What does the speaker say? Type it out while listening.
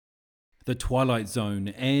The Twilight Zone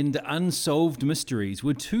and Unsolved Mysteries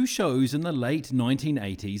were two shows in the late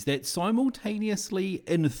 1980s that simultaneously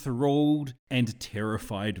enthralled and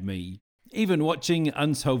terrified me. Even watching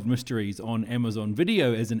Unsolved Mysteries on Amazon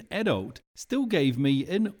Video as an adult still gave me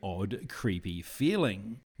an odd, creepy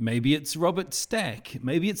feeling. Maybe it's Robert Stack,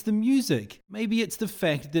 maybe it's the music, maybe it's the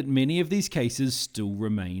fact that many of these cases still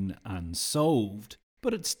remain unsolved,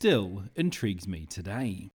 but it still intrigues me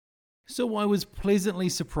today. So I was pleasantly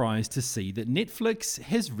surprised to see that Netflix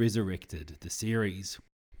has resurrected the series.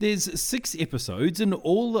 There's 6 episodes and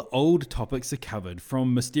all the old topics are covered,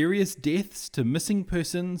 from mysterious deaths to missing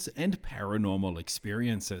persons and paranormal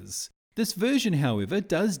experiences. This version, however,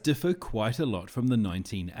 does differ quite a lot from the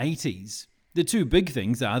 1980s. The two big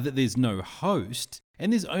things are that there's no host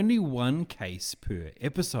and there's only one case per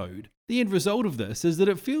episode. The end result of this is that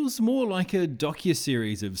it feels more like a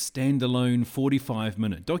docuseries of standalone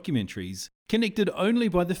 45-minute documentaries, connected only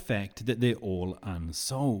by the fact that they're all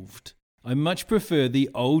unsolved. I much prefer the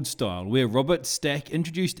old style where Robert Stack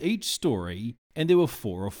introduced each story and there were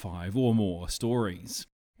 4 or 5 or more stories.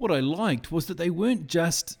 What I liked was that they weren't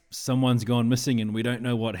just someone's gone missing and we don't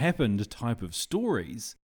know what happened type of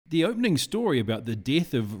stories. The opening story about the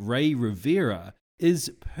death of Ray Rivera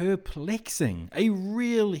is perplexing, a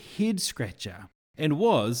real head-scratcher, and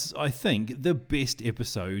was, I think, the best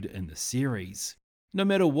episode in the series. No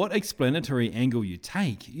matter what explanatory angle you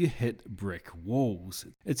take, you hit brick walls.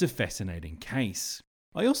 It's a fascinating case.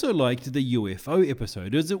 I also liked the UFO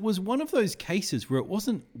episode, as it was one of those cases where it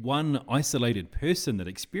wasn't one isolated person that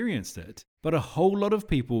experienced it, but a whole lot of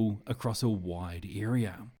people across a wide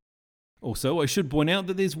area. Also, I should point out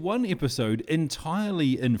that there's one episode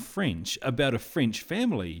entirely in French about a French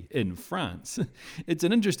family in France. It's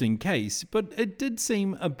an interesting case, but it did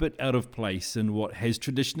seem a bit out of place in what has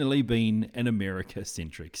traditionally been an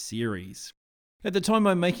America-centric series. At the time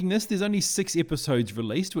I'm making this, there's only 6 episodes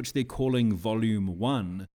released, which they're calling Volume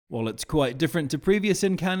 1. While it's quite different to previous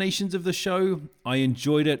incarnations of the show, I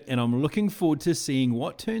enjoyed it and I'm looking forward to seeing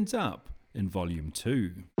what turns up in Volume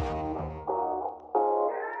 2.